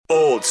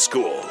Old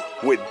School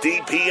with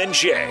DP and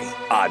J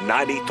on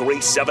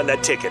 93.7 The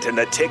Ticket and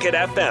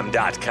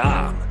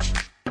theticketfm.com.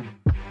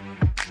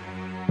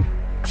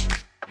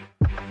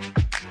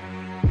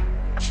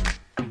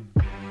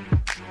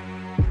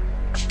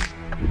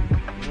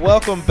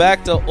 Welcome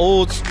back to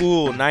Old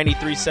School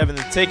 93.7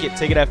 The Ticket,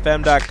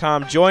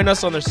 ticketfm.com. Join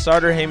us on the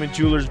Starter Heyman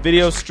Jewelers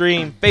video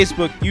stream,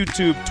 Facebook,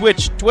 YouTube,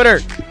 Twitch, Twitter.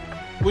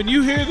 When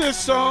you hear this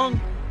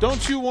song,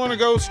 don't you want to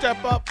go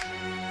step up?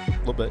 A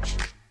little bit.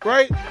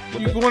 Right?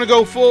 You want to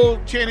go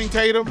full Channing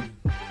Tatum?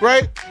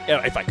 Right?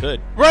 Yeah, if I could.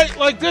 Right?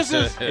 Like this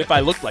is... If I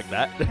looked like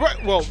that.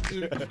 Right. Well,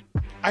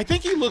 I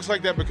think he looks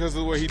like that because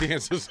of the way he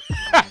dances.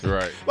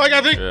 Right. Like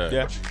I think...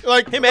 Yeah.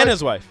 Like Him and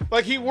his wife.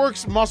 Like he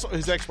works muscle...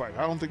 His ex-wife.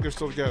 I don't think they're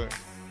still together.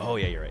 Oh,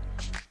 yeah, you're right.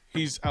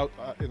 He's out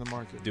in the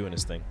market. Doing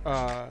his thing.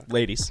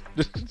 Ladies.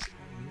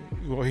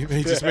 Well,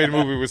 he just made a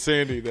movie with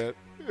Sandy that...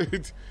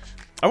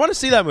 I want to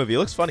see that movie. It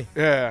looks funny.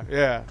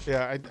 Yeah.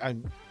 I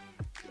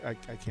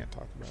can't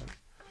talk about it.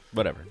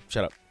 Whatever.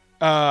 Shut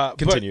up.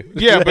 Continue.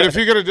 But if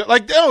you're gonna do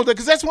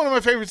because that's one of my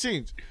favorite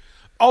scenes.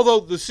 Although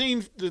the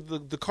scene,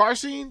 the car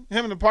scene,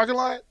 him in the parking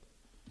lot,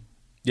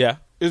 Yeah.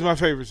 is my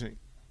favorite scene.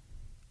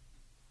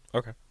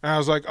 Okay. And I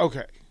was like,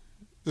 okay,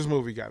 this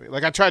movie got me.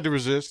 Like I tried to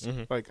resist.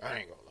 Like I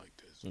ain't gonna like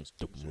this.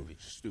 Stupid movie.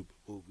 Stupid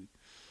movie.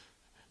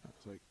 I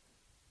was like,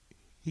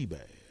 he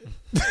bad.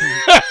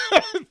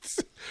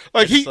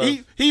 Like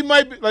he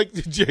might be like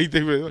Jay.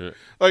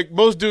 Like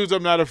most dudes,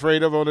 I'm not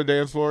afraid of on the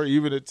dance floor,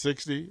 even at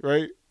 60.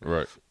 Right.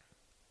 Right.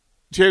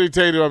 Channing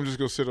Tatum, I'm just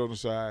gonna sit on the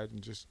side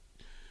and just.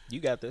 You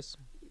got this.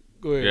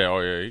 Go ahead. Yeah. Oh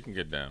yeah. He can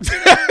get down.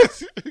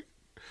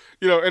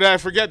 And I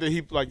forget that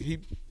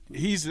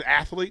he's an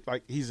athlete.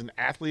 Like he's an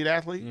athlete.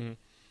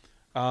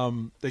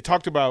 Mm-hmm. They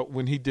talked about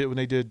when they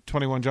did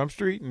 21 Jump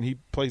Street and he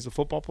plays a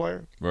football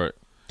player. Right.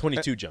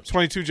 22 Jump Street.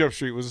 22 Jump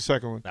Street was the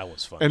second one. That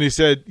was fun. And he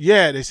said,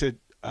 they said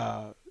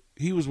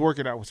he was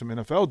working out with some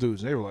NFL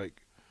dudes, and they were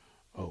like,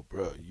 "Oh,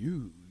 bro,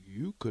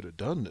 you could have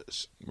done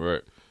this."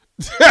 Right.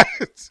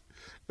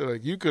 They're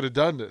like, "You could have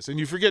done this," and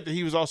you forget that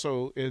he was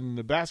also in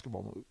the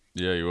basketball movie.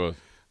 Yeah, he was.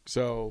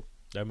 So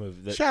that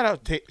movie. Shout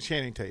out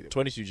Channing Tatum.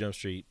 22 Jump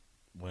Street.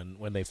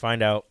 When they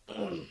find out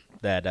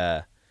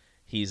that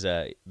he's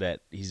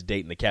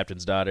dating the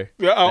captain's daughter.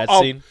 Yeah, that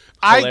scene,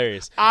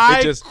 hilarious.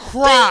 I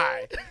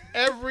cry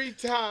every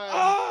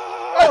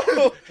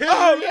time.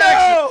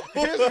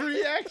 His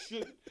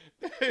reaction.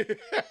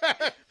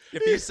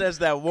 If he says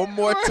that one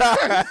more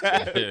time,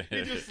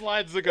 he just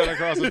slides the gun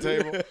across the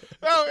table.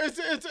 No,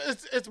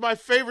 it's my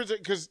favorite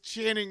because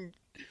Channing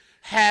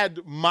had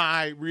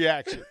my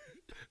reaction.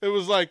 It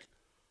was like,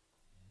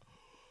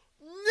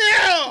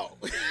 no.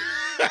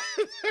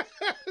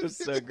 It's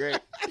so great.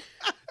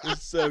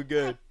 It's so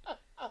good.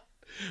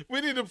 We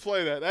need to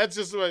play that. That's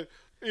just like,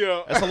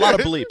 That's a lot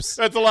of bleeps.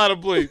 That's a lot of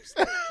bleeps.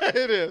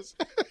 It is.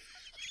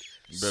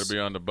 You better be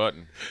on the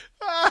button.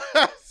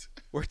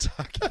 We're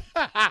talking.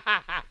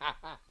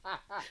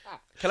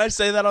 Can I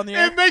say that on the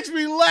air? It makes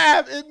me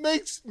laugh.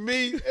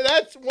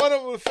 That's one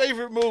of my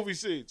favorite movie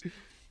scenes.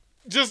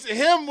 Just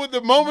him with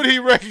the moment he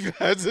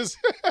recognizes.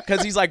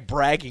 Because he's like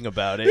bragging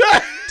about it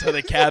to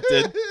the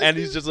captain. And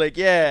he's just like,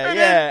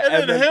 yeah.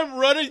 And then him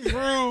running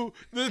through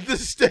the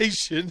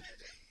station.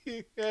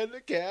 And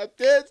the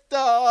captain's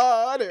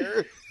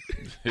daughter.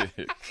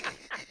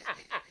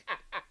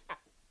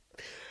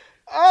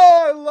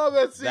 Oh, I love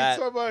that scene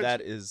so much.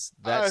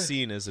 That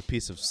scene is a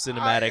piece of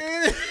cinematic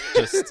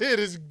it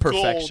is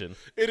perfection. Gold.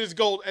 It is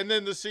gold. And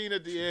then the scene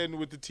at the end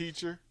with the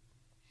teacher.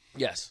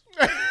 Yes.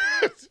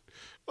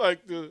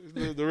 Like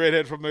the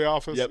redhead from The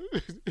Office. Yep.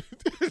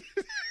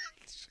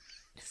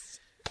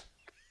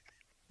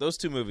 Those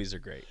two movies are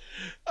great.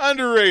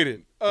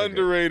 Underrated.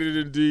 Underrated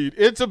indeed.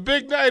 It's a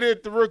big night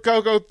at the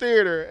Rococo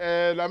Theater.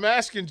 And I'm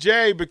asking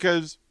Jay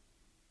because,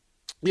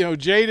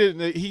 Jay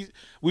didn't.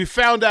 We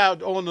found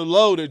out on the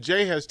low that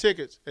Jay has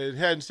tickets and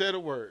hadn't said a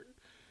word.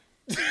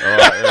 Oh,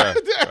 yeah.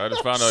 I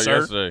just found out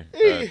yesterday. I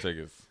had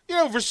tickets.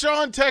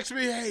 Rashawn texted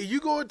me, hey, you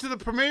going to the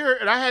premiere?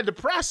 And I had to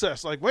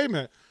process, like, wait a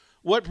minute.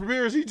 What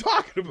premiere is he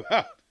talking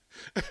about?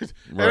 And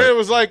it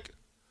was like,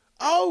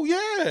 oh,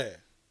 yeah.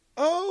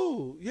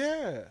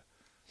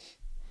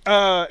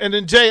 And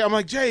then Jay, I'm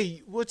like,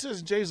 Jay, what's this?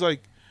 And Jay's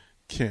like,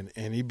 can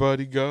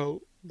anybody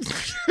go?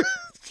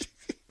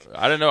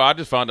 I didn't know. I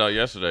just found out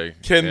yesterday.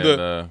 Can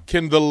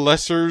the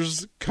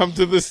lessers come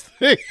to this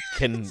thing?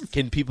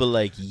 Can people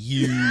like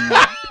you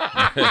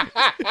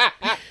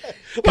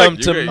come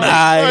to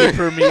my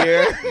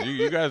premiere?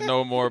 You guys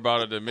know more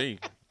about it than me.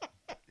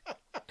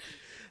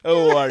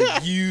 Oh, are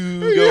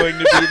you going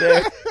to be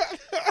there?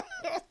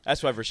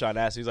 That's why Rashawn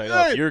asked. He's like,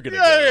 oh, if you're going to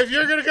go. If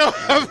you're going to go.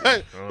 I'm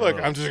like,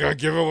 look, I'm just going to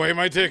give away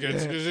my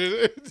tickets.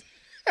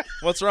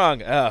 What's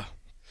wrong?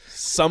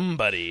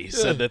 Somebody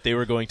said that they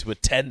were going to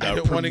attend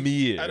our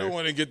premiere. I don't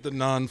want to get the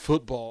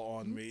non-football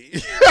on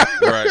me.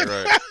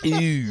 Right.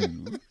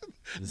 Ew.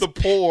 The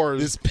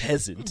pores. This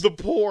peasant. The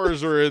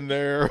pores are in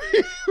there.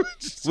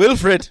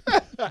 Wilfred,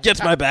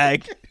 get my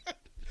bag.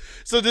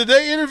 So did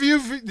they interview?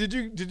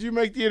 Did you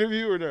make the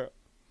interview or no?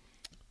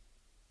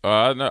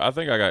 No, I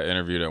think I got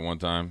interviewed at one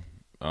time.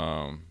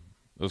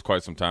 It was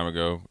quite some time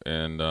ago,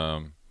 and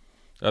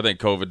I think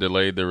COVID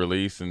delayed the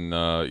release, and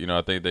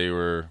I think they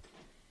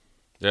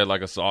had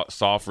like a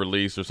soft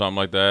release or something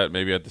like that,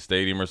 maybe at the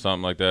stadium or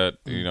something like that.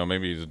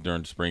 Maybe it was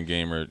during the spring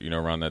game or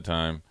around that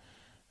time,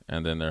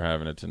 and then they're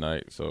having it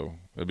tonight. So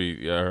it'd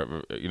be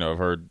I've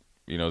heard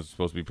it's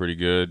supposed to be pretty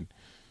good.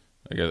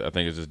 I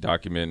think it's just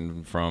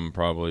documenting from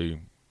probably,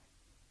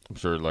 I'm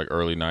sure, like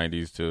early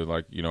 '90s to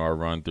like our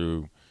run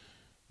through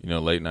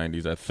late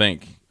 '90s, I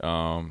think.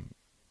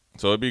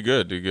 So it'd be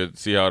good to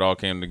see how it all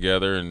came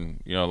together,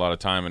 and a lot of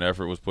time and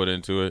effort was put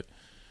into it,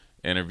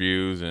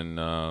 interviews and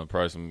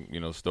probably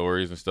some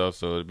stories and stuff.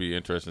 So it'd be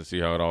interesting to see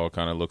how it all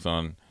kind of looks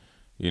on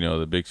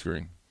the big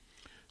screen.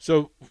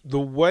 So the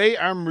way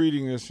I'm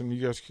reading this, and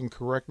you guys can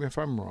correct me if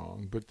I'm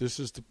wrong, but this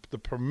is the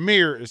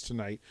premiere is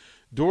tonight.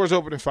 Doors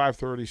open at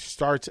 5:30,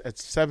 starts at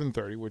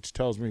 7:30, which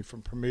tells me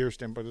from premiere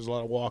standpoint there's a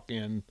lot of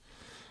walk-in,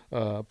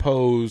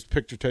 pose,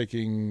 picture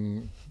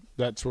taking,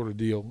 that sort of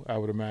deal, I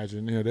would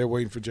imagine. They're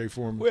waiting for Jay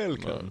Foreman.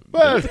 Welcome.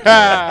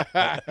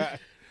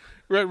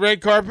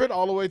 Red carpet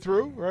all the way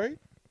through, right?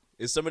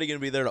 Is somebody going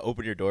to be there to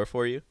open your door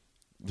for you?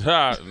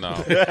 No,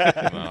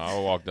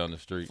 I'll walk down the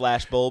street.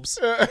 Flash bulbs.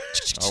 I'll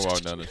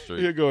walk down the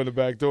street. He'll go in the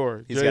back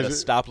door. He's got to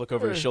stop, look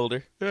over his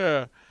shoulder.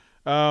 Yeah.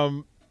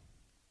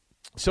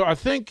 So I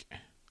think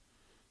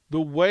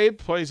the way it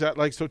plays out,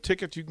 like, so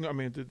tickets,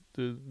 the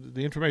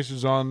information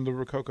is on the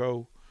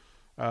Rococo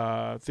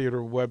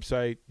Theater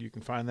website. You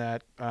can find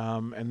that.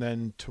 And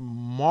then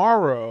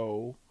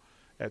tomorrow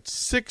at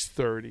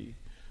 6:30,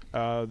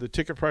 the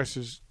ticket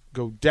prices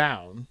go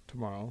down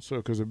tomorrow. So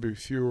because there'll be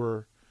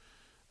fewer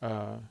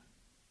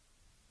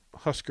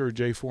Husker,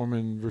 Jay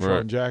Foreman,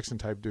 Rashawn Jackson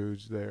type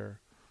dudes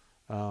there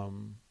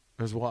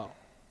as well.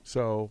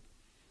 So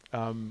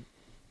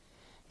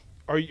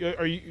are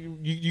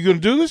you going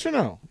to do this or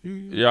no?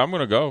 Yeah, I'm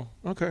going to go.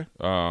 Okay.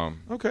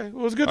 Okay.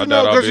 Well, it's good to I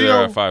know. doubt I'll be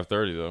there at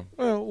 5:30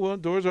 though. Well,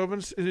 doors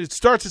open. It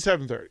starts at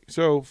 7:30.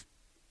 So,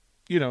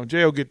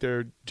 Jay will get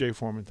there Jay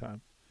Foreman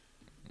time.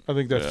 I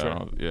think that's fair.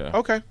 Yeah.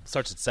 Okay.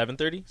 Starts at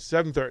 7:30?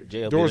 7:30.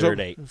 Jay will doors be there open,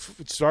 at 8.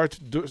 It starts.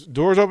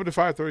 Doors open at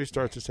 5:30.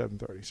 Starts at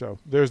 7:30. So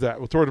there's that.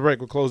 We'll throw the break.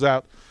 We'll close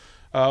out.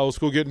 Old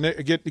school.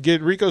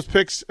 Get Rico's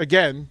picks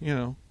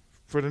again.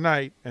 For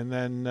tonight, and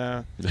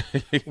then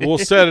we'll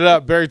set it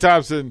up. Barry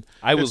Thompson.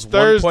 I was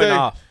Thursday. 1 point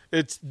off.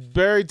 It's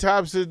Barry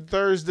Thompson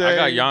Thursday.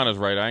 I got Giannis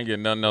right. I ain't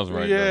getting nothing else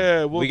right.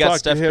 Yeah, we got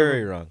Steph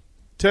Curry wrong.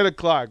 10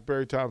 o'clock,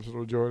 Barry Thompson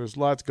will join us.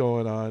 Lots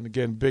going on.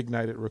 Again, big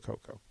night at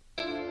Rococo.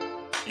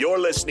 You're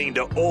listening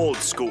to Old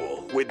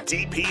School with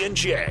DP and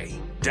J.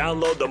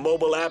 Download the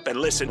mobile app and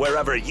listen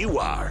wherever you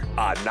are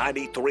on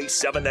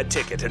 93.7 The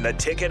Ticket and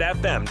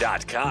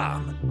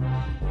theticketfm.com.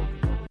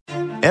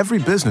 Every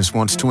business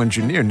wants to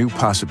engineer new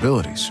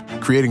possibilities,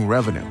 creating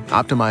revenue,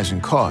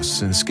 optimizing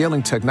costs, and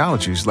scaling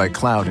technologies like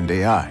cloud and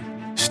AI.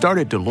 Start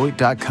at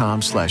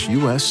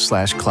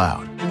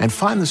Deloitte.com/US/cloud and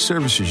find the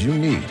services you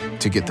need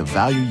to get the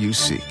value you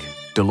seek.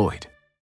 Deloitte.